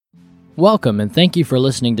Welcome, and thank you for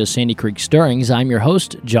listening to Sandy Creek Stirrings. I'm your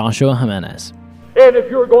host, Joshua Jimenez. And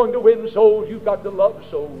if you're going to win souls, you've got to love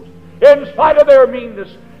souls. In spite of their meanness,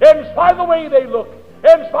 in spite of the way they look,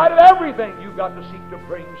 in spite of everything, you've got to seek to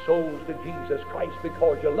bring souls to Jesus Christ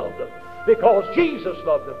because you love them, because Jesus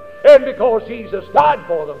loved them, and because Jesus died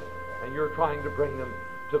for them, and you're trying to bring them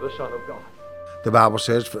to the Son of God. The Bible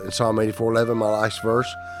says in Psalm 84:11, my last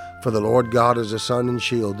verse, "For the Lord God is a sun and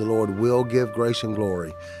shield. The Lord will give grace and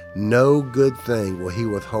glory. No good thing will he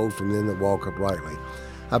withhold from them that walk uprightly."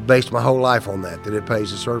 I've based my whole life on that it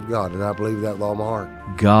pays to serve God, and I believe that with all my heart.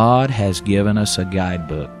 God has given us a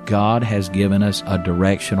guidebook. God has given us a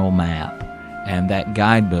directional map. And that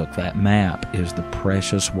guidebook, that map, is the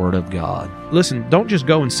precious Word of God. Listen, don't just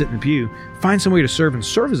go and sit in the pew. Find some way to serve, and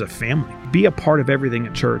serve as a family. Be a part of everything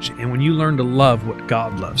at church. And when you learn to love what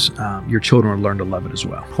God loves, your children will learn to love it as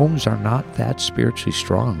well. Homes are not that spiritually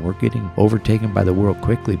strong. We're getting overtaken by the world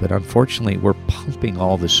quickly, but unfortunately, we're pumping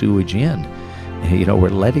all the sewage in. You know, we're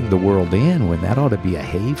letting the world in when that ought to be a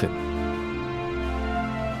haven.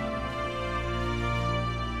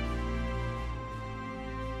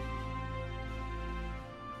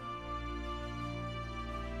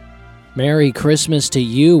 Merry Christmas to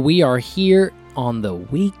you. We are here on the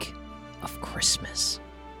week of Christmas.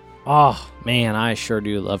 Oh, man, I sure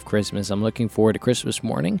do love Christmas. I'm looking forward to Christmas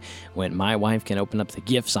morning when my wife can open up the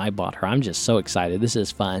gifts I bought her. I'm just so excited. This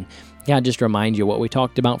is fun. Yeah, just remind you what we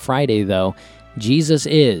talked about Friday, though. Jesus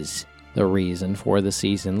is the reason for the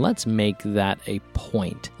season. Let's make that a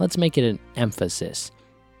point. Let's make it an emphasis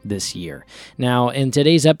this year. Now, in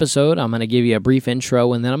today's episode, I'm going to give you a brief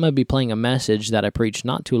intro, and then I'm going to be playing a message that I preached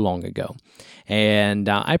not too long ago. And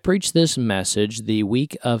I preached this message the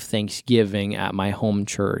week of Thanksgiving at my home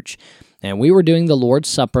church. And we were doing the Lord's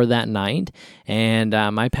Supper that night, and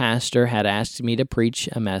my pastor had asked me to preach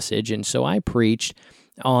a message, and so I preached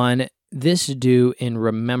on this do in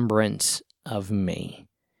remembrance of me.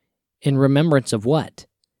 In remembrance of what?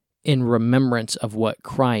 In remembrance of what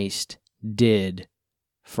Christ did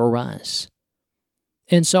for us.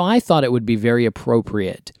 And so I thought it would be very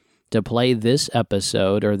appropriate to play this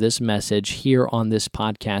episode or this message here on this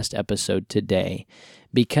podcast episode today,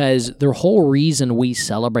 because the whole reason we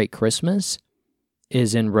celebrate Christmas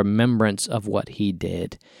is in remembrance of what he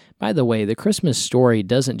did. By the way, the Christmas story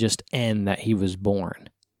doesn't just end that he was born.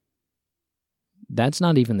 That's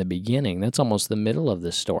not even the beginning. That's almost the middle of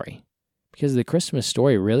the story, because the Christmas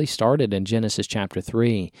story really started in Genesis chapter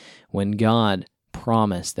 3 when God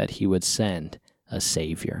promised that he would send a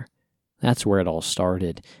Savior. That's where it all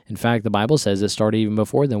started. In fact, the Bible says it started even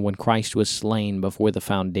before then, when Christ was slain before the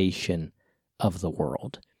foundation of the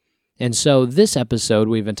world. And so this episode,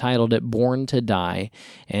 we've entitled it Born to Die.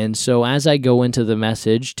 And so as I go into the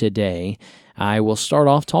message today, I will start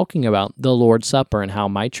off talking about the Lord's Supper and how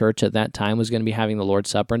my church at that time was going to be having the Lord's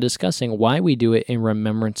Supper and discussing why we do it in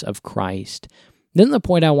remembrance of Christ. Then the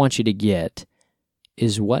point I want you to get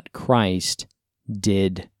is what Christ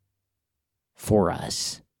did for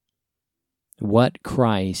us. What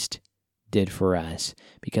Christ did for us,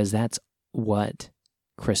 because that's what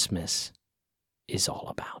Christmas is all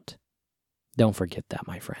about. Don't forget that,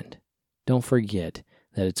 my friend. Don't forget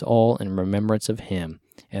that it's all in remembrance of him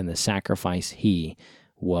and the sacrifice he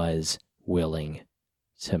was willing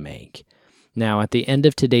to make. Now, at the end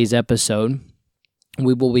of today's episode,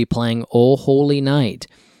 we will be playing O Holy Night.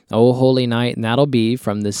 O Holy Night, and that'll be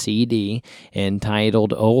from the CD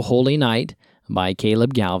entitled O Holy Night by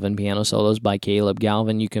Caleb Galvin, piano solos by Caleb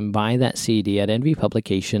Galvin. You can buy that CD at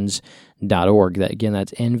nvpublications.org.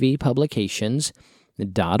 That's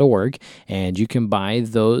nvpublications.org, and you can buy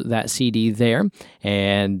that CD there,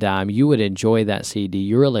 and you would enjoy that CD.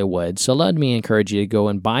 You really would. So let me encourage you to go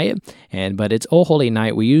and buy it. But it's O Holy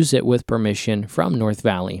Night. We use it with permission from North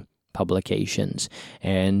Valley Publications.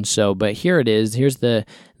 And so, but here it is. Here's the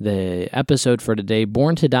episode for today,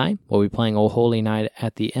 Born to Die. We'll be playing O Holy Night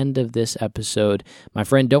at the end of this episode. My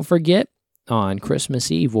friend, don't forget, on Christmas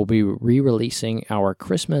Eve, we'll be re-releasing our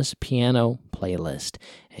Christmas piano playlist,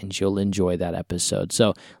 and you'll enjoy that episode.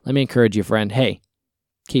 So let me encourage you, friend, hey,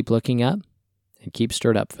 keep looking up and keep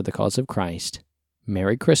stirred up for the cause of Christ.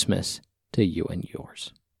 Merry Christmas to you and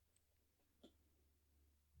yours.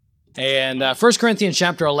 And 1 Corinthians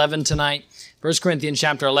chapter 11 tonight. 1 Corinthians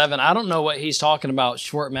chapter 11. I don't know what he's talking about,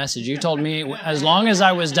 short message. You told me as long as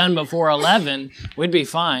I was done before 11, we'd be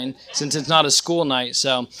fine, since it's not a school night.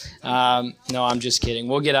 So, no, I'm just kidding.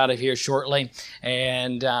 We'll get out of here shortly.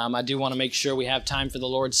 And I do want to make sure we have time for the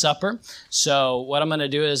Lord's Supper. So what I'm going to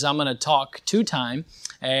do is I'm going to talk to time.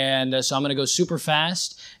 And so I'm going to go super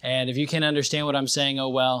fast. And if you can't understand what I'm saying, oh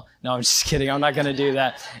well. No, I'm just kidding. I'm not going to do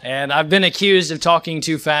that. And I've been accused of talking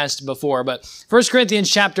too fast asked before. But 1 Corinthians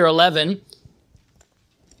chapter 11,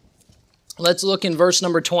 let's look in verse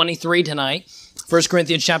number 23 tonight. 1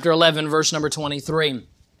 Corinthians chapter 11, verse number 23.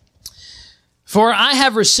 For I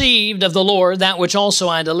have received of the Lord that which also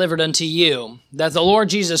I delivered unto you, that the Lord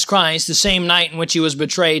Jesus Christ, the same night in which he was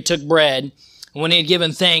betrayed, took bread. And when he had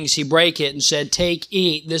given thanks, he brake it and said, Take,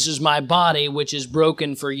 eat, this is my body, which is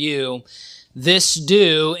broken for you. This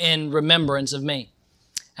do in remembrance of me.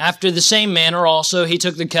 After the same manner also he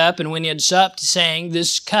took the cup, and when he had supped, saying,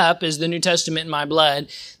 This cup is the New Testament in my blood.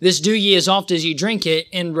 This do ye as oft as ye drink it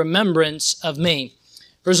in remembrance of me.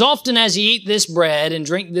 For as often as ye eat this bread and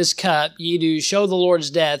drink this cup, ye do show the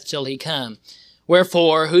Lord's death till he come.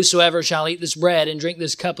 Wherefore, whosoever shall eat this bread and drink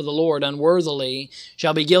this cup of the Lord unworthily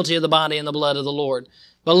shall be guilty of the body and the blood of the Lord.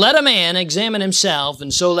 But let a man examine himself,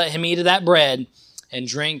 and so let him eat of that bread and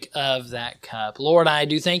drink of that cup. Lord, I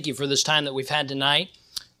do thank you for this time that we've had tonight.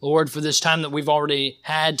 Lord, for this time that we've already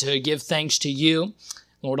had to give thanks to you.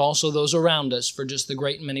 Lord, also those around us for just the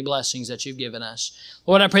great and many blessings that you've given us.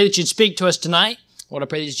 Lord, I pray that you'd speak to us tonight. Lord, I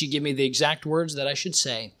pray that you give me the exact words that I should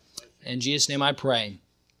say. In Jesus' name I pray.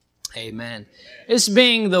 Amen. This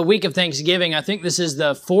being the week of Thanksgiving, I think this is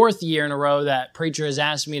the 4th year in a row that preacher has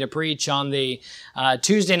asked me to preach on the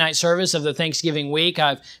Tuesday night service of the Thanksgiving week.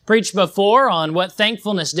 I've preached before on what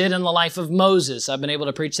thankfulness did in the life of Moses. I've been able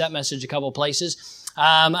to preach that message a couple places.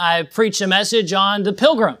 I preached a message on the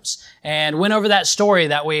pilgrims and went over that story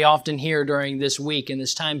that we often hear during this week in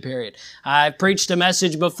this time period. I've preached a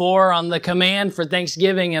message before on the command for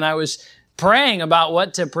Thanksgiving, and I was praying about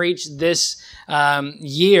what to preach this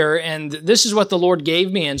year, and this is what the Lord gave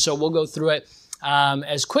me, and so we'll go through it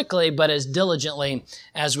as quickly but as diligently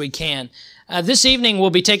as we can. This evening we'll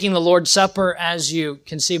be taking the Lord's Supper. As you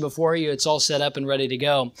can see before you, it's all set up and ready to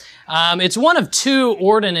go. It's one of 2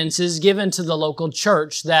 ordinances given to the local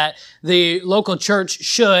church that the local church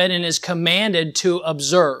should and is commanded to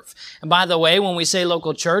observe. And by the way, when we say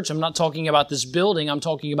local church, I'm not talking about this building, I'm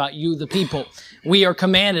talking about you, the people. We are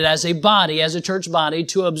commanded as a body, as a church body,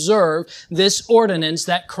 to observe this ordinance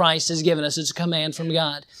that Christ has given us. It's a command from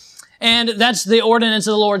God. And that's the ordinance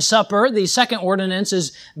of the Lord's Supper. The second ordinance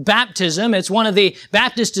is baptism. It's one of the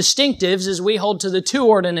Baptist distinctives as we hold to the 2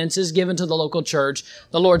 ordinances given to the local church,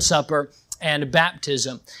 the Lord's Supper and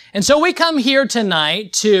baptism. And so we come here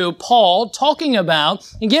tonight to Paul talking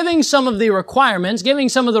about and giving some of the requirements, giving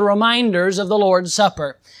some of the reminders of the Lord's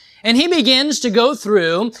Supper. And he begins to go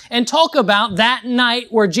through and talk about that night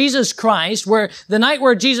where Jesus Christ, the night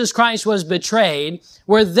where Jesus Christ was betrayed,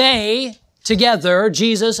 where they together,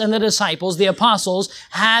 Jesus and the disciples, the apostles,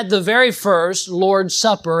 had the very first Lord's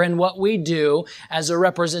Supper, and what we do as a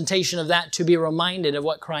representation of that to be reminded of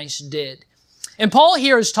what Christ did. And Paul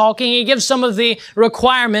here is talking, he gives some of the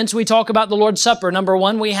requirements. We talk about the Lord's Supper. Number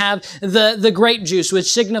 1, we have the grape juice,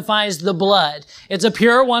 which signifies the blood. It's a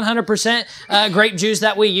pure 100% grape juice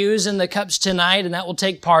that we use in the cups tonight, and that will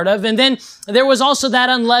take part of. And then there was also that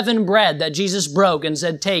unleavened bread that Jesus broke and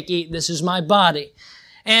said, Take, eat, this is my body.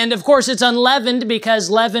 And of course, it's unleavened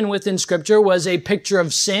because leaven within Scripture was a picture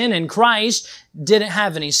of sin, and Christ didn't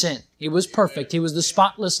have any sin. He was perfect. He was the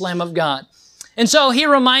spotless Lamb of God. And so he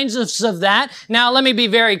reminds us of that. Now, let me be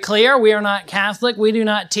very clear. We are not Catholic. We do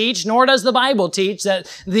not teach, nor does the Bible teach,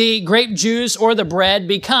 that the grape juice or the bread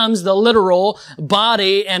becomes the literal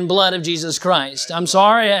body and blood of Jesus Christ. I'm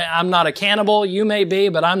sorry, I'm not a cannibal. You may be,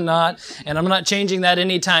 but I'm not. And I'm not changing that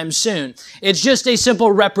anytime soon. It's just a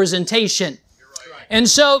simple representation. And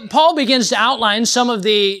so Paul begins to outline some of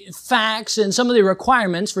the facts and some of the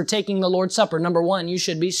requirements for taking the Lord's Supper. Number 1, you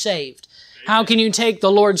should be saved. How can you take the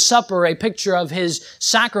Lord's Supper, a picture of His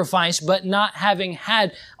sacrifice, but not having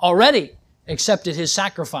had already accepted His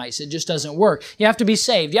sacrifice? It just doesn't work. You have to be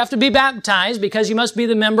saved. You have to be baptized because you must be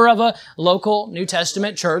the member of a local New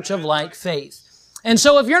Testament church of like faith. And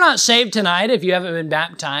so if you're not saved tonight, if you haven't been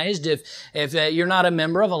baptized, if you're not a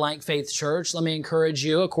member of a like faith church, let me encourage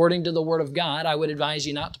you, according to the Word of God, I would advise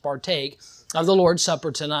you not to partake of the Lord's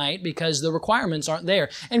Supper tonight because the requirements aren't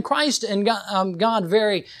there. And Christ and God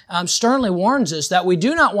very sternly warns us that we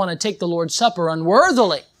do not want to take the Lord's Supper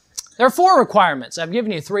unworthily. There are 4 requirements. I've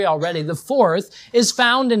given you 3 already. The 4th is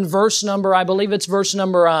found in verse number, I believe it's verse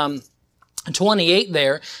number 28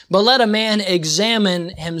 there. But let a man examine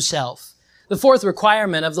himself. The 4th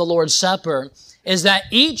requirement of the Lord's Supper is that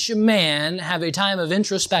each man have a time of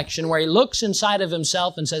introspection where he looks inside of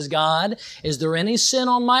himself and says, God, is there any sin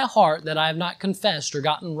on my heart that I have not confessed or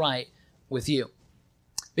gotten right with you?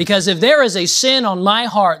 Because if there is a sin on my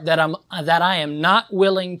heart that I am not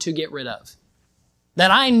willing to get rid of,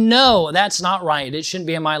 that I know that's not right, it shouldn't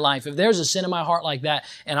be in my life. If there's a sin in my heart like that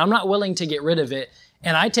and I'm not willing to get rid of it,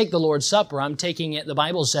 and I take the Lord's Supper, I'm taking it, the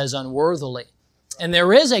Bible says, unworthily. And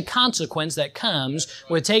there is a consequence that comes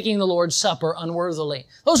with taking the Lord's Supper unworthily.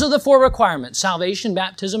 Those are the 4 requirements: salvation,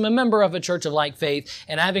 baptism, a member of a church of like faith,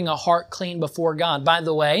 and having a heart clean before God. By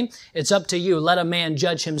the way, it's up to you. Let a man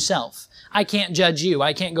judge himself. I can't judge you.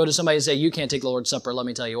 I can't go to somebody and say, you can't take the Lord's Supper. Let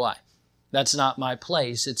me tell you why. That's not my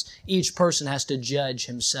place. It's each person has to judge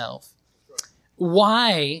himself.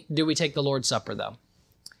 Why do we take the Lord's Supper, though?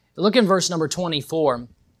 Look in verse number 24.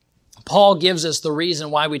 Paul gives us the reason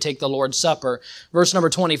why we take the Lord's Supper. Verse number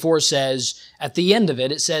 24 says, at the end of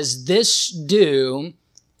it, it says, this do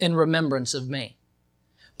in remembrance of me.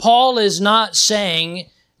 Paul is not saying,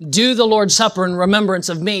 do the Lord's Supper in remembrance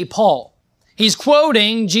of me, Paul. He's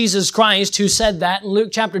quoting Jesus Christ, who said that in Luke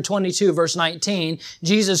chapter 22, verse 19.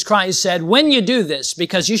 Jesus Christ said, when you do this,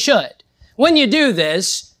 because you should, when you do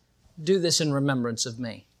this in remembrance of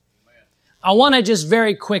me. I want to just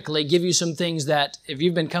very quickly give you some things that if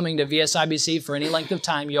you've been coming to VSIBC for any length of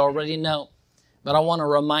time, you already know. But I want to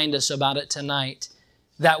remind us about it tonight,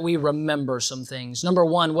 that we remember some things. Number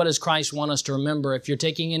 1, what does Christ want us to remember? If you're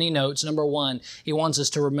taking any notes, number 1, He wants us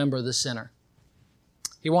to remember the sinner.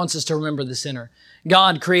 He wants us to remember the sinner.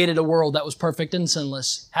 God created a world that was perfect and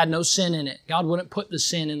sinless, had no sin in it. God wouldn't put the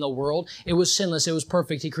sin in the world. It was sinless. It was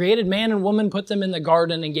perfect. He created man and woman, put them in the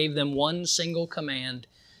garden, and gave them one single command: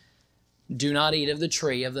 do not eat of the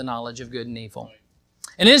tree of the knowledge of good and evil.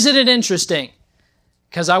 And isn't it interesting?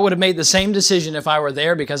 Because I would have made the same decision if I were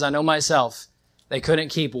there, because I know myself. They couldn't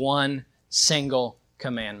keep one single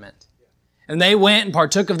commandment. And they went and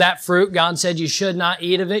partook of that fruit. God said you should not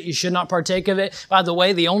eat of it. You should not partake of it. By the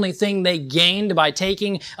way, the only thing they gained by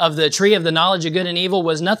taking of the tree of the knowledge of good and evil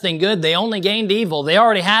was nothing good. They only gained evil. They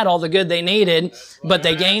already had all the good they needed, but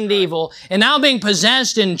they gained evil. And now being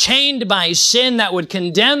possessed and chained by sin that would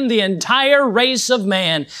condemn the entire race of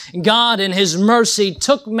man, God in His mercy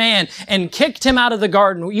took man and kicked him out of the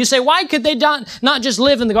garden. You say, why could they not just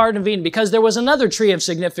live in the Garden of Eden? Because there was another tree of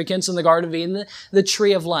significance in the Garden of Eden, the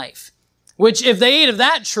tree of life. Which if they ate of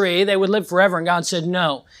that tree, they would live forever. And God said,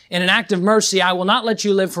 no. In an act of mercy, I will not let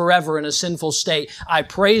you live forever in a sinful state. I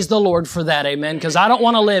praise the Lord for that, amen, because I don't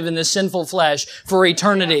want to live in this sinful flesh for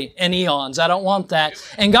eternity and eons. I don't want that.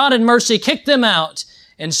 And God in mercy kicked them out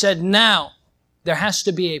and said, now there has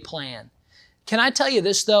to be a plan. Can I tell you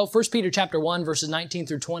this, though? 1 Peter chapter 1, verses 19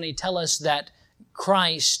 through 20 tell us that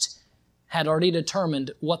Christ had already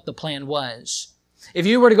determined what the plan was. If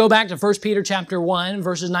you were to go back to 1 Peter chapter 1,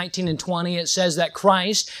 verses 19 and 20, it says that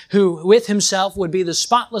Christ, who with Himself would be the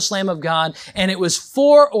spotless Lamb of God, and it was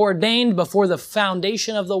foreordained before the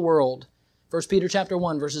foundation of the world, 1 Peter chapter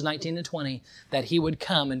 1, verses 19 and 20, that He would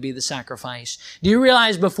come and be the sacrifice. Do you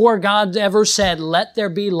realize before God ever said, let there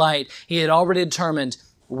be light, He had already determined,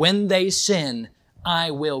 when they sin,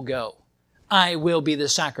 I will go. I will be the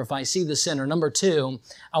sacrifice. See the sinner. Number 2,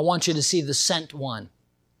 I want you to see the sent one.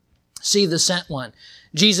 See the sent one.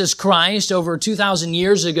 Jesus Christ, over 2,000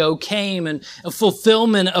 years ago, came in a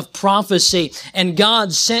fulfillment of prophecy, and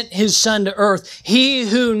God sent His Son to earth. He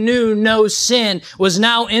who knew no sin was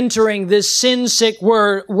now entering this sin-sick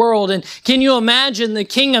world. And can you imagine the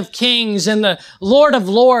King of Kings and the Lord of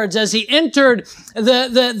Lords as He entered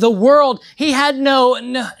the world? He had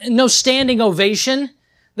no standing ovation.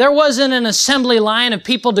 There wasn't an assembly line of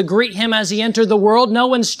people to greet Him as He entered the world.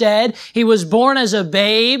 No, instead, He was born as a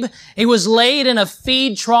babe. He was laid in a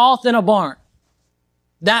feed trough in a barn.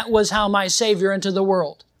 That was how my Savior entered the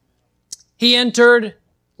world. He entered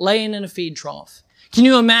laying in a feed trough. Can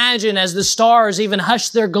you imagine as the stars even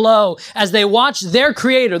hushed their glow, as they watched their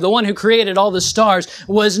Creator, the one who created all the stars,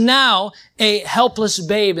 was now a helpless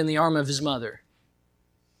babe in the arm of His mother?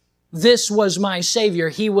 This was my Savior.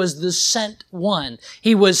 He was the sent one.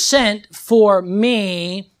 He was sent for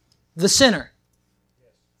me, the sinner.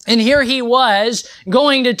 And here He was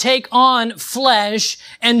going to take on flesh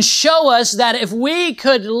and show us that if we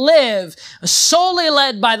could live solely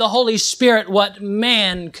led by the Holy Spirit, what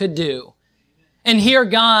man could do. And here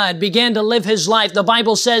God began to live His life. The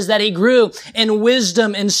Bible says that He grew in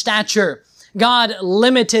wisdom and stature. God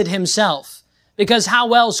limited Himself. Because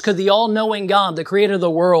how else could the all-knowing God, the Creator of the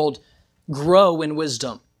world, grow in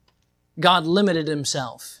wisdom? God limited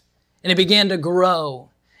Himself. And He began to grow.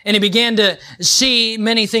 And He began to see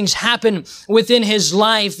many things happen within His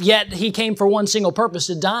life, yet He came for one single purpose,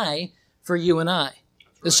 to die for you and I.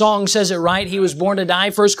 The song says it right. He was born to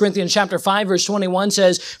die. 1 Corinthians chapter 5, verse 21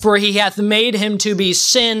 says, for He hath made Him to be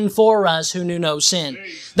sin for us who knew no sin,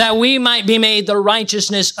 that we might be made the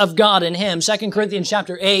righteousness of God in Him. 2 Corinthians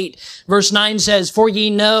chapter 8, verse 9 says, for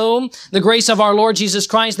ye know the grace of our Lord Jesus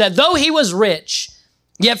Christ, that though He was rich,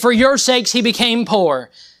 yet for your sakes He became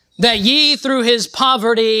poor, that ye through his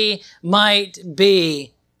poverty might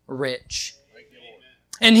be rich.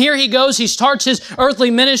 And here he goes. He starts his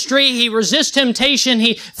earthly ministry. He resists temptation.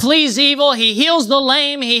 He flees evil. He heals the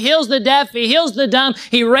lame. He heals the deaf. He heals the dumb.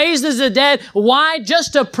 He raises the dead. Why?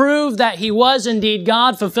 Just to prove that he was indeed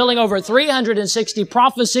God, fulfilling over 360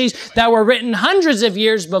 prophecies that were written hundreds of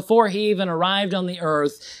years before he even arrived on the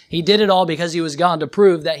earth. He did it all because he was God, to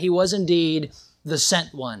prove that he was indeed the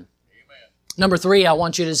sent one. Amen. Number 3, I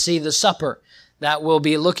want you to see the supper that we'll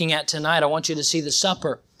be looking at tonight. I want you to see the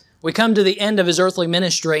supper. We come to the end of his earthly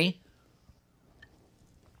ministry,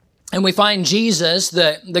 and we find Jesus,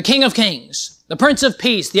 the King of Kings, the Prince of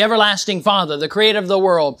Peace, the everlasting Father, the Creator of the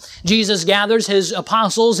world. Jesus gathers his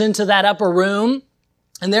apostles into that upper room,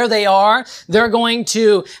 and there they are. They're going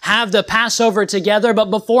to have the Passover together,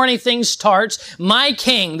 but before anything starts, my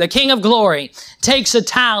King, the King of Glory, takes a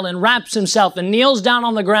towel and wraps himself and kneels down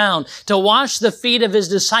on the ground to wash the feet of his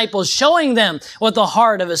disciples, showing them what the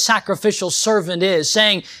heart of a sacrificial servant is,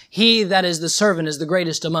 saying, he that is the servant is the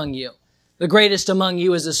greatest among you. The greatest among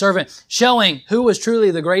you is the servant, showing who was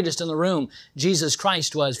truly the greatest in the room. Jesus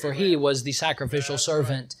Christ was, for he was the sacrificial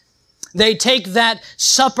servant. They take that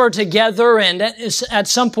supper together, and at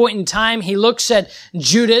some point in time, he looks at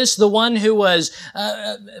Judas, the one who was,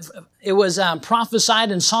 it was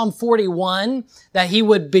prophesied in Psalm 41 that he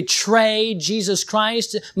would betray Jesus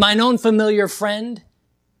Christ. Mine own familiar friend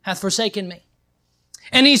hath forsaken me.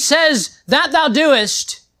 And he says, that thou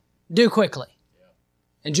doest, do quickly.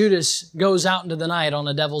 And Judas goes out into the night on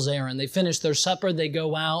a devil's errand. They finish their supper. They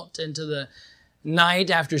go out into the night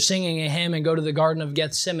after singing a hymn and go to the Garden of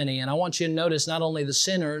Gethsemane. And I want you to notice not only the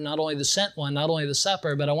sinner, not only the sent one, not only the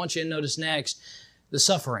supper, but I want you to notice next the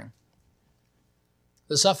suffering.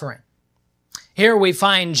 The suffering. Here we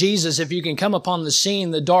find Jesus, if you can come upon the scene,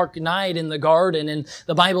 the dark night in the garden, and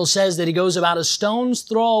the Bible says that he goes about a stone's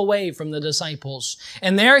throw away from the disciples.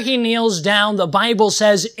 And there he kneels down, the Bible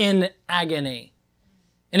says, in agony.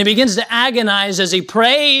 And he begins to agonize as he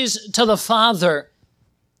prays to the Father.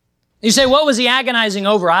 You say, what was he agonizing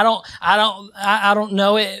over? I don't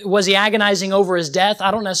know. Was he agonizing over his death? I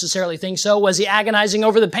don't necessarily think so. Was he agonizing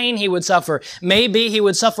over the pain he would suffer? Maybe he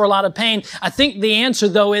would suffer a lot of pain. I think the answer,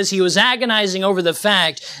 though, is he was agonizing over the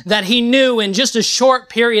fact that he knew in just a short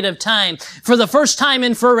period of time, for the first time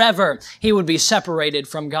in forever, he would be separated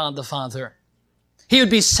from God the Father. He would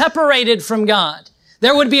be separated from God.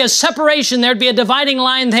 There would be a separation. There'd be a dividing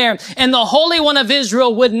line there. And the Holy One of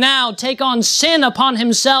Israel would now take on sin upon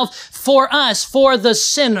himself for us, for the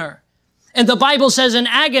sinner. And the Bible says in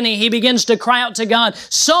agony, he begins to cry out to God.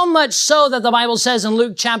 So much so that the Bible says in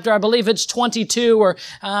Luke chapter, I believe it's 22, or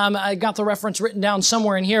I got the reference written down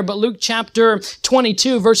somewhere in here, but Luke chapter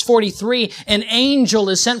 22, verse 43, an angel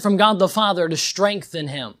is sent from God the Father to strengthen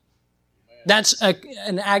him. That's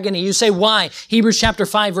an agony. You say, why? Hebrews chapter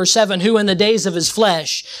 5, verse 7, who in the days of his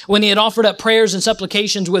flesh, when he had offered up prayers and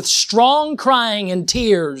supplications with strong crying and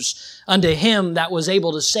tears unto him that was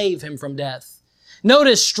able to save him from death.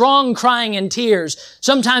 Notice strong crying and tears.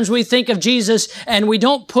 Sometimes we think of Jesus and we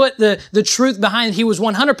don't put the truth behind. He was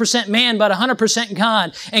 100% man, but 100%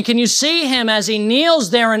 God. And can you see him as he kneels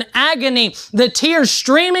there in agony, the tears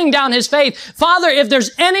streaming down his face? Father, if there's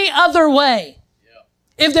any other way,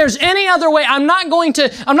 if there's any other way, I'm not going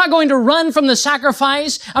to run from the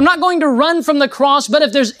sacrifice. I'm not going to run from the cross. But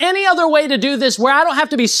if there's any other way to do this where I don't have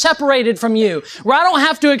to be separated from you, where I don't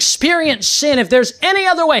have to experience sin, if there's any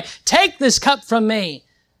other way, take this cup from me.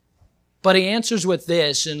 But he answers with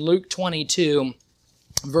this in Luke 22,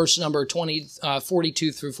 verse number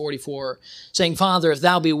 42 through 44, saying, Father, if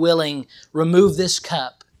thou be willing, remove this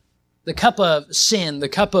cup. The cup of sin, the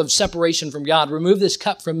cup of separation from God. Remove this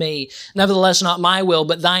cup from me. Nevertheless, not my will,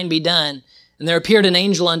 but thine be done. And there appeared an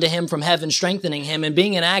angel unto him from heaven, strengthening him. And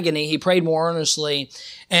being in agony, he prayed more earnestly.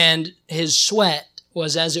 And his sweat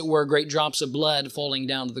was, as it were, great drops of blood falling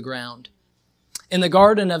down to the ground. In the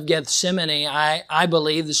Garden of Gethsemane, I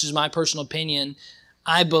believe, this is my personal opinion,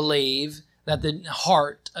 I believe that the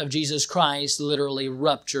heart of Jesus Christ literally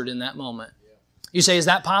ruptured in that moment. You say, is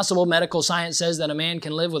that possible? Medical science says that a man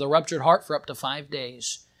can live with a ruptured heart for up to 5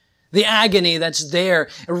 days. The agony that's there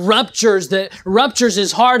ruptures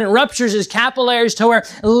his heart and ruptures his capillaries to where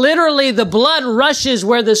literally the blood rushes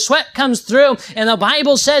where the sweat comes through. And the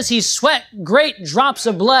Bible says he sweat great drops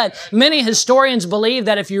of blood. Many historians believe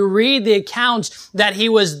that if you read the accounts that he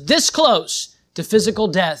was this close to physical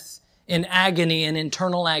death, in agony and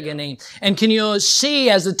internal agony. And can you see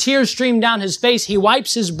as the tears stream down his face, he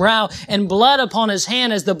wipes his brow and blood upon his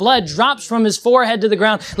hand as the blood drops from his forehead to the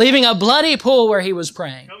ground, leaving a bloody pool where he was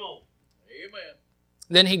praying. Come on. Amen.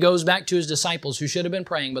 Then he goes back to his disciples who should have been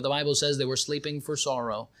praying, but the Bible says they were sleeping for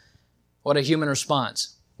sorrow. What a human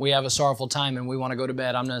response. We have a sorrowful time and we want to go to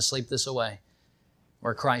bed. I'm going to sleep this away.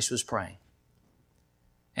 Where Christ was praying.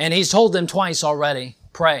 And He's told them twice already,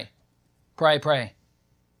 pray, pray, pray.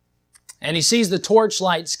 And He sees the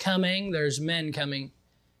torchlights coming. There's men coming.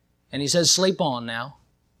 And He says, sleep on now.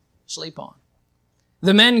 Sleep on.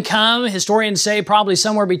 The men come, historians say probably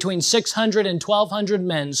somewhere between 600 and 1,200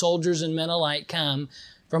 men, soldiers and men alike, come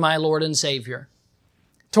for my Lord and Savior.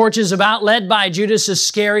 Torches about, led by Judas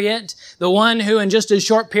Iscariot, the one who in just a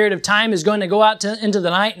short period of time is going to go out into the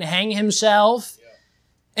night and hang himself.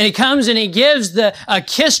 And he comes and he gives a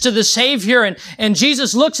kiss to the Savior, and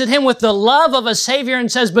Jesus looks at him with the love of a Savior and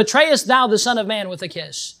says, betrayest thou the Son of Man with a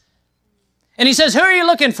kiss? And he says, who are you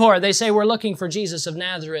looking for? They say, we're looking for Jesus of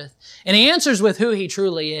Nazareth. And he answers with who he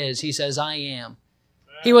truly is. He says, I am.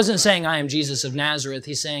 He wasn't saying, I am Jesus of Nazareth.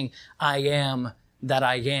 He's saying, I am that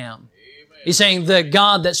I am. He's saying, the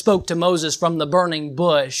God that spoke to Moses from the burning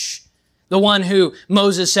bush, the one who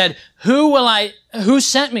Moses said, who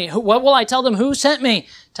sent me? What will I tell them? Who sent me?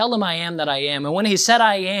 Tell them I am that I am. And when he said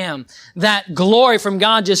I am, that glory from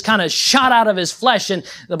God just kind of shot out of his flesh. And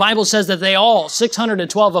the Bible says that they all,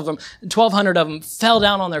 612 of them, 1,200 of them, fell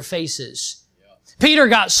down on their faces. Peter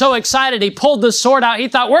got so excited, he pulled the sword out. He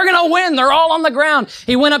thought, we're going to win. They're all on the ground.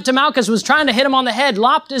 He went up to Malchus, was trying to hit him on the head,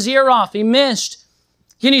 lopped his ear off. He missed.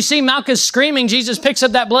 Can you see Malchus screaming? Jesus picks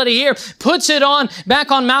up that bloody ear, puts it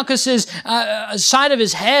back on Malchus's side of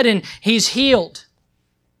his head, and he's healed.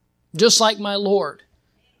 Just like my Lord.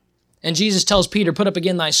 And Jesus tells Peter, put up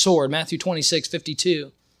again thy sword, Matthew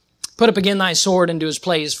 26:52. Put up again thy sword into his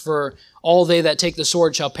place, for all they that take the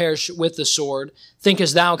sword shall perish with the sword.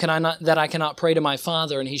 Thinkest thou that I cannot pray to my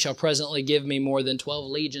Father, and he shall presently give me more than 12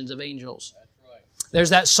 legions of angels? That's right. There's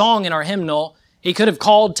that song in our hymnal, he could have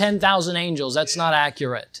called 10,000 angels. That's not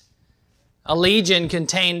accurate. A legion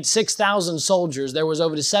contained 6,000 soldiers. There was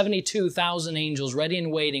over 72,000 angels ready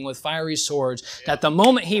and waiting with fiery swords. That the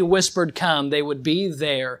moment he whispered, come, they would be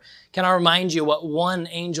there. Can I remind you what one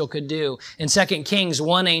angel could do? In 2 Kings,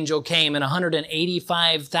 one angel came and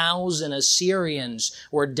 185,000 Assyrians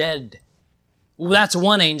were dead. Well, that's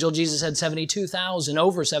one angel. Jesus had 72,000,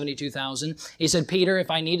 over 72,000. He said, Peter, if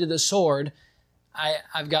I needed the sword,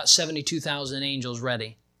 I've got 72,000 angels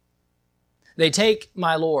ready. They take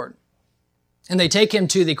my Lord, and they take him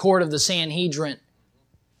to the court of the Sanhedrin,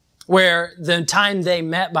 where the time they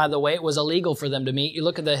met, by the way, it was illegal for them to meet. You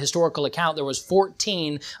look at the historical account, there was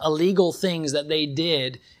 14 illegal things that they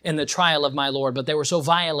did in the trial of my Lord, but they were so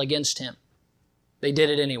vile against him. They did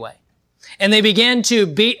it anyway. And they began to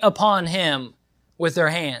beat upon him with their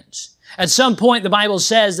hands. At some point, the Bible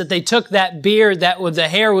says that they took that beard that the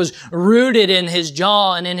hair was rooted in his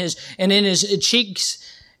jaw and in his cheeks,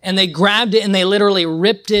 and they grabbed it and they literally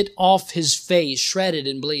ripped it off his face, shredded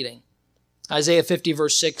and bleeding. Isaiah 50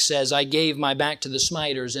 verse 6 says, I gave my back to the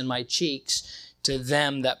smiters and my cheeks to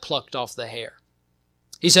them that plucked off the hair.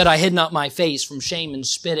 He said, I hid not my face from shame and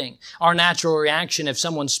spitting. Our natural reaction if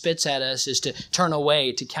someone spits at us is to turn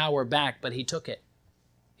away, to cower back, but he took it.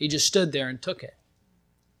 He just stood there and took it.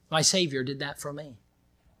 My Savior did that for me.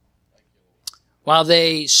 While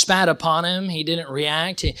they spat upon him, he didn't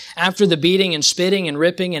react. After the beating and spitting and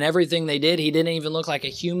ripping and everything they did, he didn't even look like a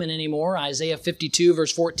human anymore. Isaiah 52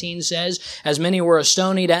 verse 14 says, as many were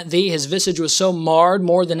astonied at thee, his visage was so marred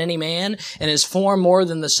more than any man, and his form more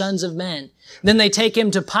than the sons of men. Then they take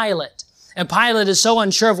him to Pilate. And Pilate is so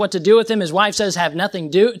unsure of what to do with him. His wife says, have nothing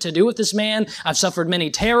to do with this man. I've suffered many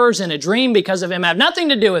terrors in a dream because of him. I have nothing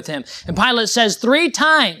to do with him. And Pilate says three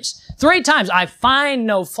times, I find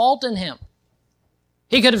no fault in him.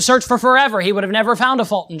 He could have searched for forever. He would have never found a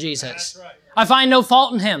fault in Jesus. That's right. I find no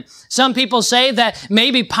fault in him. Some people say that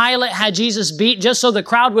maybe Pilate had Jesus beat just so the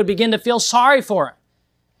crowd would begin to feel sorry for him.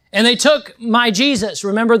 And they took my Jesus,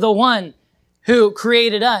 remember the one who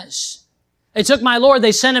created us. They took my Lord,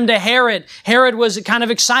 they sent him to Herod. Herod was kind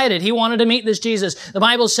of excited. He wanted to meet this Jesus. The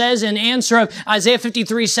Bible says in answer of Isaiah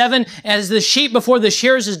 53:7, as the sheep before the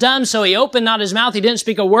shears is dumb, so he opened not his mouth. He didn't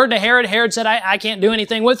speak a word to Herod. Herod said, I can't do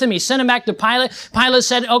anything with him. He sent him back to Pilate. Pilate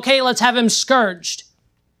said, okay, let's have him scourged.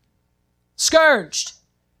 Scourged.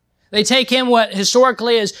 They take him, what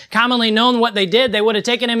historically is commonly known what they did. They would have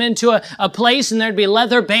taken him into a place and there'd be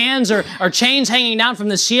leather bands or chains hanging down from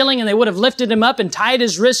the ceiling, and they would have lifted him up and tied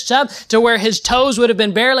his wrists up to where his toes would have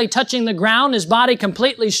been barely touching the ground, his body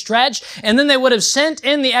completely stretched, and then they would have sent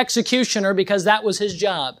in the executioner because that was his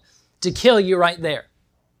job, to kill you right there.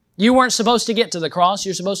 You weren't supposed to get to the cross.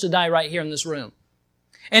 You're supposed to die right here in this room.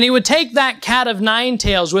 And he would take that cat of nine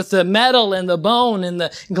tails with the metal and the bone and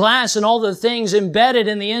the glass and all the things embedded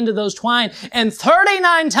in the end of those twine, and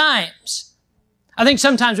 39 times I think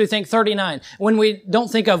sometimes we think 39 when we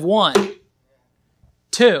don't think of 1,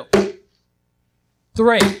 2,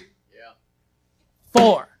 3,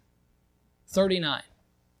 4, 39.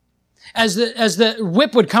 As the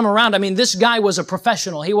whip would come around, I mean, this guy was a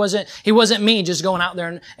professional. He wasn't me just going out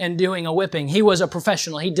there and doing a whipping. He was a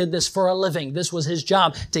professional. He did this for a living. This was his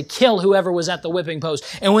job, to kill whoever was at the whipping post.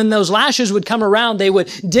 And when those lashes would come around, they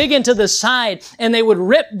would dig into the side and they would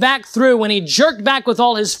rip back through. When he jerked back with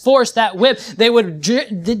all his force, that whip, they would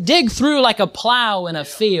dig through like a plow in a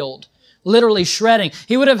field, literally shredding.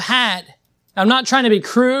 He would have had, I'm not trying to be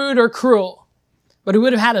crude or cruel, but he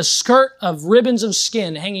would have had a skirt of ribbons of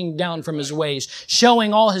skin hanging down from his waist,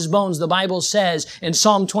 showing all his bones. The Bible says in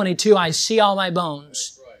Psalm 22, I see all my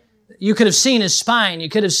bones. You could have seen his spine. You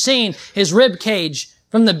could have seen his rib cage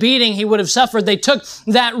from the beating he would have suffered. They took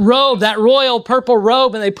that robe, that royal purple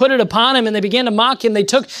robe, and they put it upon him, and they began to mock him. They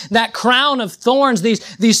took that crown of thorns.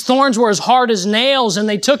 These thorns were as hard as nails, and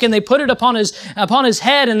they took and they put it upon his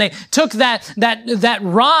head, and they took that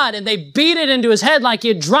rod and they beat it into his head like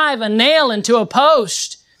you'd drive a nail into a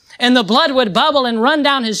post. And the blood would bubble and run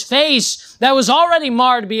down his face that was already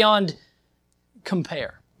marred beyond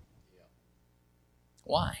compare.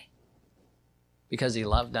 Why? Because he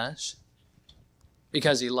loved us.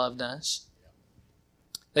 Because he loved us.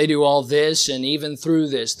 They do all this, and even through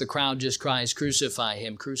this, the crowd just cries, crucify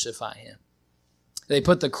him, crucify him. They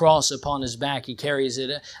put the cross upon his back. He carries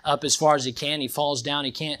it up as far as he can. He falls down.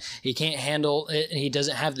 He can't handle it. He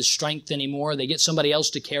doesn't have the strength anymore. They get somebody else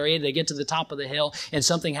to carry it. They get to the top of the hill, and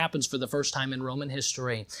something happens for the first time in Roman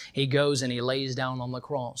history. He goes and he lays down on the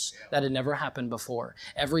cross. That had never happened before.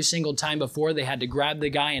 Every single time before, they had to grab the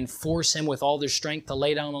guy and force him with all their strength to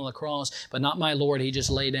lay down on the cross. But not my Lord. He just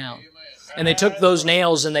lay down. And they took those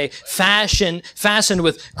nails and they fastened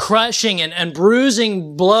with crushing and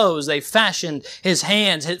bruising blows. They fastened his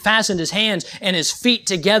hands and his feet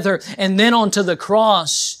together, and then onto the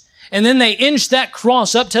cross. And then they inched that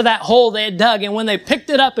cross up to that hole they had dug. And when they picked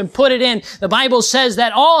it up and put it in, the Bible says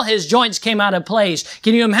that all his joints came out of place.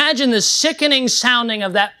 Can you imagine the sickening sounding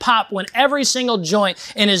of that pop when every single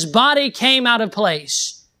joint in his body came out of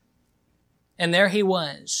place? And there he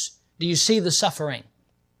was. Do you see the suffering?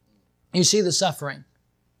 You see the suffering.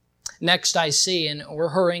 Next I see, and we're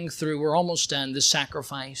hurrying through, we're almost done, the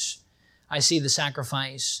sacrifice. I see the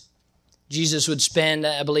sacrifice. Jesus would spend,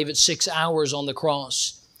 I believe it's 6 hours on the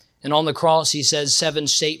cross. And on the cross, he says 7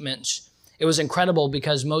 statements. It was incredible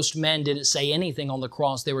because most men didn't say anything on the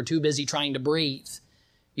cross. They were too busy trying to breathe.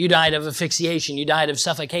 You died of asphyxiation. You died of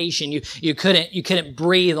suffocation. You couldn't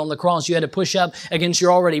breathe on the cross. You had to push up against your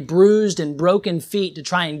already bruised and broken feet to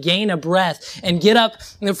try and gain a breath and get up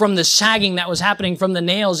from the sagging that was happening from the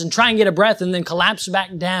nails and try and get a breath and then collapse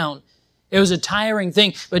back down. It was a tiring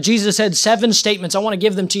thing. But Jesus had 7 statements. I want to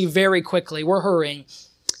give them to you very quickly. We're hurrying.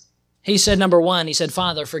 He said, number 1, he said,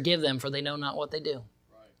 Father, forgive them, for they know not what they do.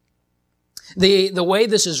 The way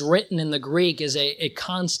this is written in the Greek is a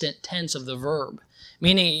constant tense of the verb.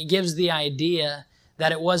 Meaning it gives the idea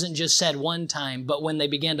that it wasn't just said one time, but when they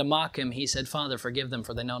began to mock him, he said, Father, forgive them,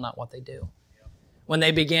 for they know not what they do. When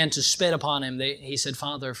they began to spit upon him, he said,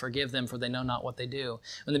 Father, forgive them, for they know not what they do.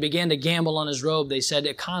 When they began to gamble on his robe, they said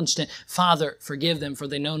a constant, Father, forgive them, for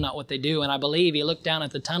they know not what they do. And I believe he looked down at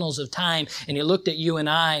the tunnels of time, and he looked at you and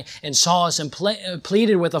I and saw us and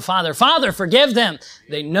pleaded with the Father, Father, forgive them.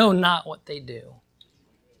 They know not what they do.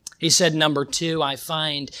 He said, number 2, I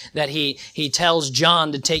find that he tells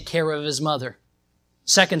John to take care of his mother.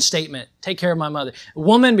 Second statement, take care of my mother.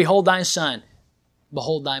 Woman, behold thy son.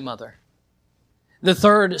 Behold thy mother. The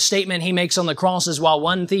third statement he makes on the cross is while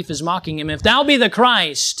one thief is mocking him, if thou be the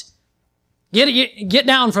Christ, get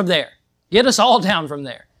down from there. Get us all down from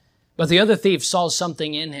there. But the other thief saw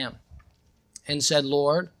something in him and said,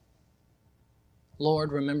 Lord,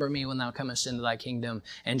 remember me when thou comest into thy kingdom.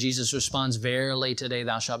 And Jesus responds, verily today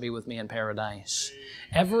thou shalt be with me in paradise.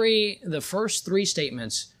 The first 3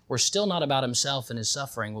 statements were still not about himself and his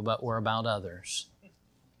suffering, but were about others.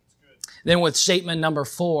 Then with statement number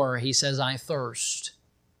 4, he says, I thirst.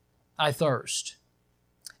 I thirst.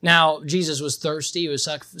 Now, Jesus was thirsty. He was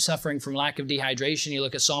suffering from lack of dehydration. You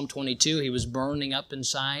look at Psalm 22, he was burning up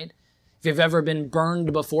inside. If you've ever been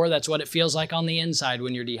burned before, that's what it feels like on the inside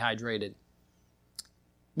when you're dehydrated.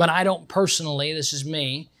 But I don't personally, this is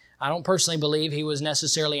me, I don't personally believe he was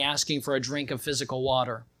necessarily asking for a drink of physical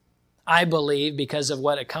water. I believe, because of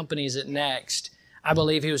what accompanies it next, I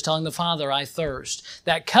believe he was telling the Father, I thirst.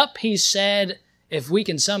 That cup, he said, if we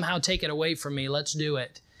can somehow take it away from me, let's do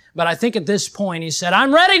it. But I think at this point he said,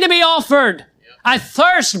 I'm ready to be offered. I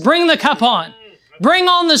thirst. Bring the cup on. Bring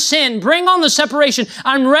on the sin. Bring on the separation.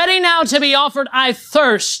 I'm ready now to be offered. I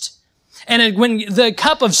thirst. And when the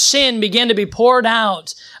cup of sin began to be poured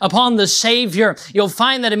out upon the Savior, you'll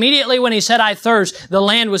find that immediately when he said, I thirst, the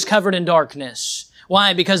land was covered in darkness.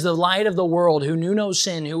 Why? Because the light of the world, who knew no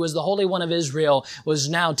sin, who was the Holy One of Israel, was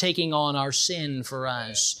now taking on our sin for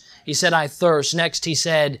us. He said, I thirst. Next he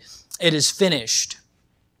said, it is finished.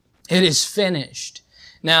 It is finished.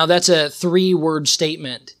 Now that's a three-word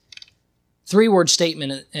statement. Three-word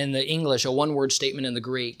statement in the English, a one-word statement in the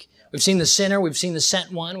Greek. We've seen the sinner, we've seen the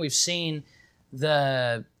sent one, we've seen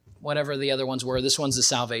the, whatever the other ones were. This one's the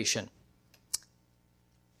salvation.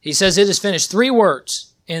 He says it is finished. Three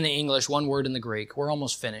words in the English, one word in the Greek. We're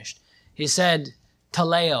almost finished. He said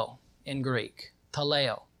teleo in Greek.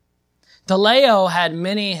 Teleo. Teleo had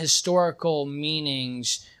many historical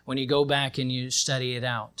meanings when you go back and you study it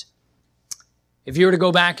out. If you were to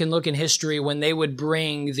go back and look in history, when they would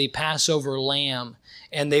bring the Passover lamb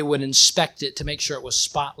and they would inspect it to make sure it was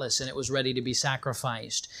spotless and it was ready to be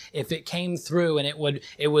sacrificed. If it came through and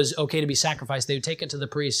it was okay to be sacrificed, they would take it to the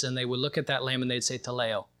priests and they would look at that lamb and they'd say,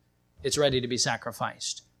 teleo, it's ready to be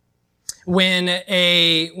sacrificed. When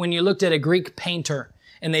you looked at a Greek painter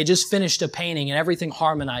and they just finished a painting and everything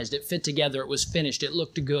harmonized, it fit together, it was finished, it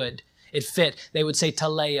looked good, it fit, they would say,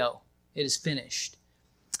 teleo, it is finished.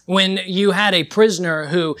 When you had a prisoner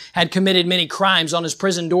who had committed many crimes, on his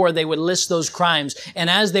prison door, they would list those crimes. And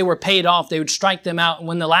as they were paid off, they would strike them out. And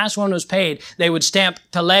when the last one was paid, they would stamp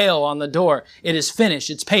teleo on the door. It is finished.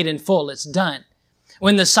 It's paid in full. It's done.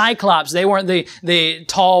 When the Cyclops, they weren't the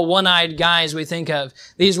tall, one-eyed guys we think of.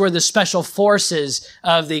 These were the special forces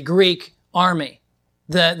of the Greek army.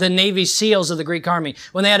 The Navy SEALs of the Greek army.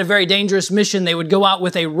 When they had a very dangerous mission, they would go out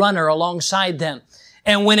with a runner alongside them.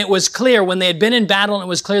 And when it was clear, when they had been in battle and it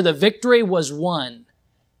was clear the victory was won.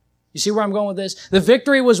 You see where I'm going with this? The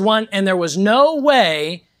victory was won and there was no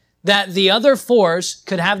way that the other force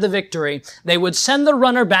could have the victory. They would send the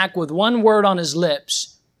runner back with one word on his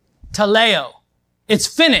lips. Teleo. It's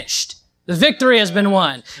finished. The victory has been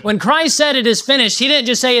won. When Christ said it is finished, he didn't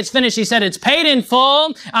just say it's finished. He said it's paid in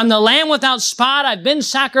full. I'm the Lamb without spot. I've been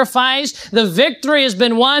sacrificed. The victory has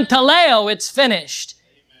been won. Teleo. It's finished.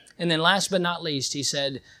 And then last but not least, he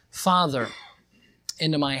said, Father,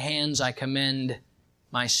 into my hands I commend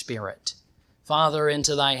my spirit. Father,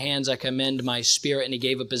 into thy hands I commend my spirit. And he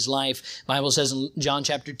gave up his life. The Bible says in John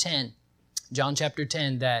chapter 10,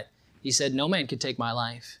 that he said, no man could take my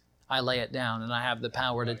life. I lay it down and I have the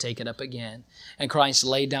power to take it up again. And Christ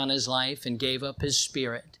laid down his life and gave up his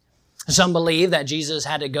spirit. Some believe that Jesus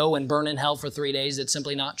had to go and burn in hell for 3 days. It's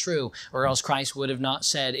simply not true, or else Christ would have not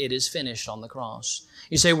said, it is finished on the cross.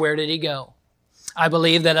 You say, where did he go? I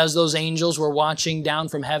believe that as those angels were watching down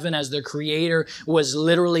from heaven, as their Creator was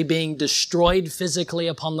literally being destroyed physically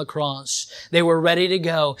upon the cross, they were ready to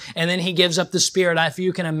go. And then he gives up the Spirit. If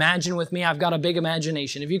you can imagine with me, I've got a big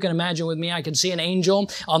imagination. If you can imagine with me, I can see an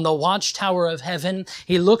angel on the watchtower of heaven.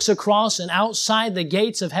 He looks across and outside the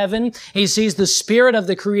gates of heaven, he sees the Spirit of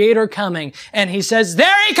the Creator coming. And he says,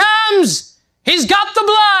 there he comes! He's got the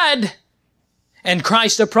blood! And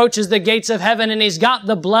Christ approaches the gates of heaven and he's got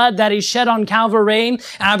the blood that he shed on Calvary. And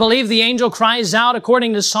I believe the angel cries out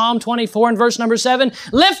according to Psalm 24 and verse number 7,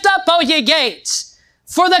 lift up, O ye gates,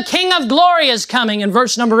 for the King of glory is coming. In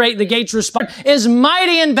verse number 8, the gates respond, is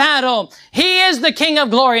mighty in battle. He is the King of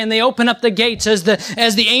glory. And they open up the gates as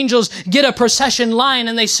the angels get a procession line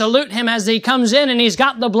and they salute him as he comes in and he's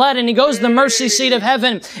got the blood and he goes to the mercy seat of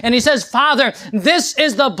heaven. And he says, Father, this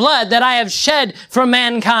is the blood that I have shed for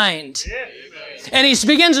mankind. And he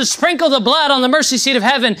begins to sprinkle the blood on the mercy seat of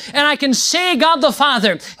heaven. And I can see God the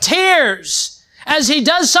Father, tears, as he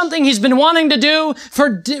does something he's been wanting to do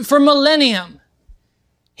for millennium.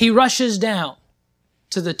 He rushes down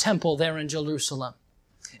to the temple there in Jerusalem.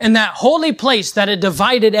 And that holy place that had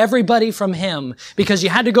divided everybody from him because you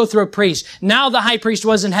had to go through a priest. Now the high priest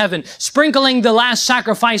was in heaven, sprinkling the last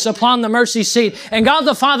sacrifice upon the mercy seat. And God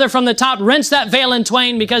the Father from the top rents that veil in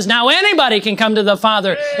twain because now anybody can come to the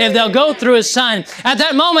Father if they'll go through his Son. At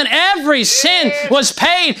that moment, every sin was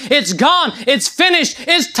paid. It's gone. It's finished.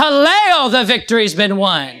 It's teleo. The victory's been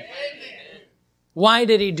won. Why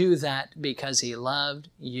did he do that? Because he loved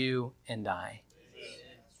you and I.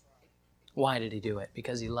 Why did he do it?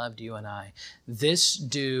 Because he loved you and I. This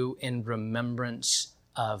do in remembrance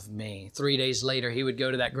of me. 3 days later, he would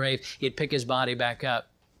go to that grave. He'd pick his body back up.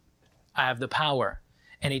 I have the power.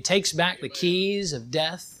 And he takes back the keys of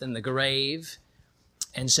death and the grave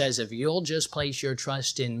and says, if you'll just place your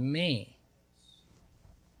trust in me,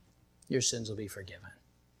 your sins will be forgiven.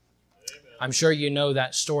 Amen. I'm sure you know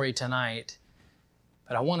that story tonight,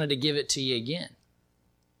 but I wanted to give it to you again.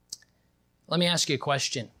 Let me ask you a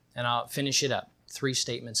question. And I'll finish it up. 3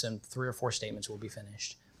 statements and 3 or 4 statements will be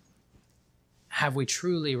finished. Have we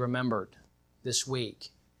truly remembered this week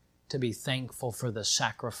to be thankful for the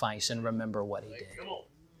sacrifice and remember what He did?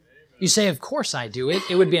 You say, of course I do.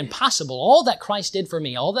 It would be impossible. All that Christ did for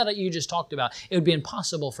me, all that you just talked about, it would be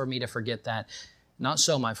impossible for me to forget that. Not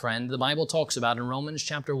so, my friend. The Bible talks about in Romans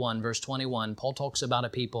chapter 1, verse 21, Paul talks about a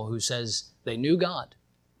people who says they knew God.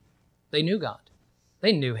 They knew God.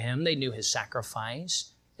 They knew Him. They knew His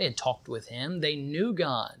sacrifice. They had talked with Him. They knew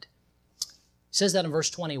God. He says that in verse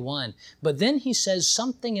 21. But then he says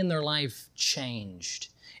something in their life changed.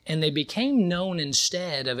 And they became known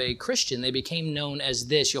instead of a Christian. They became known as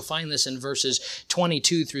this. You'll find this in verses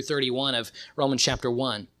 22 through 31 of Romans chapter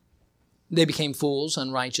 1. They became fools,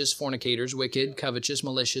 unrighteous, fornicators, wicked, covetous,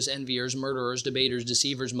 malicious, enviers, murderers, debaters,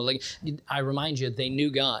 deceivers, malignant. I remind you, they knew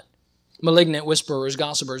God. Malignant, whisperers,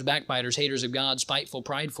 gossipers, backbiters, haters of God, spiteful,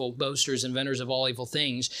 prideful, boasters, inventors of all evil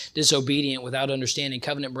things, disobedient, without understanding,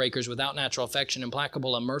 covenant breakers, without natural affection,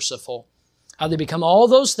 implacable, unmerciful. How they become all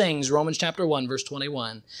those things, Romans chapter 1, verse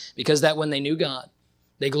 21, because that when they knew God,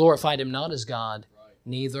 they glorified Him not as God,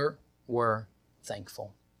 neither were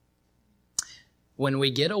thankful. When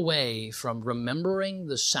we get away from remembering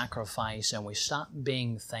the sacrifice and we stop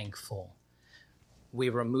being thankful, we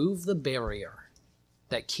remove the barrier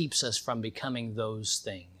that keeps us from becoming those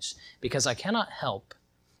things. Because I cannot help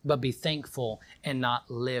but be thankful and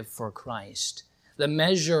not live for Christ. The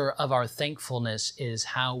measure of our thankfulness is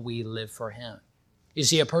how we live for Him. You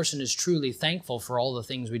see, a person who's truly thankful for all the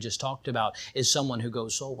things we just talked about is someone who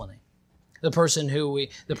goes soul winning. The person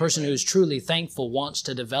who's truly thankful wants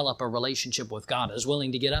to develop a relationship with God, is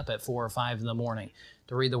willing to get up at 4 or 5 in the morning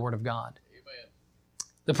to read the Word of God.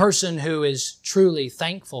 The person who is truly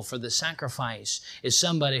thankful for the sacrifice is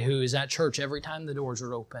somebody who is at church every time the doors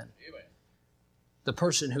are open. Amen. The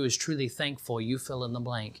person who is truly thankful, you fill in the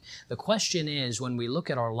blank. The question is, when we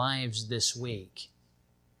look at our lives this week,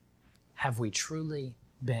 have we truly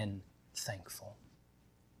been thankful?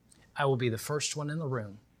 I will be the first one in the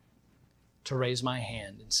room to raise my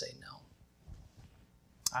hand and say, no,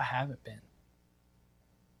 I haven't been.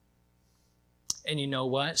 And you know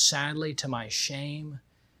what? Sadly, to my shame,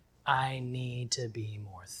 I need to be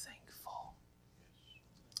more thankful.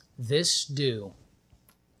 This do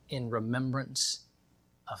in remembrance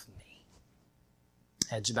of me.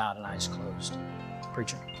 Heads bowed and eyes closed.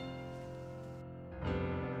 Preacher.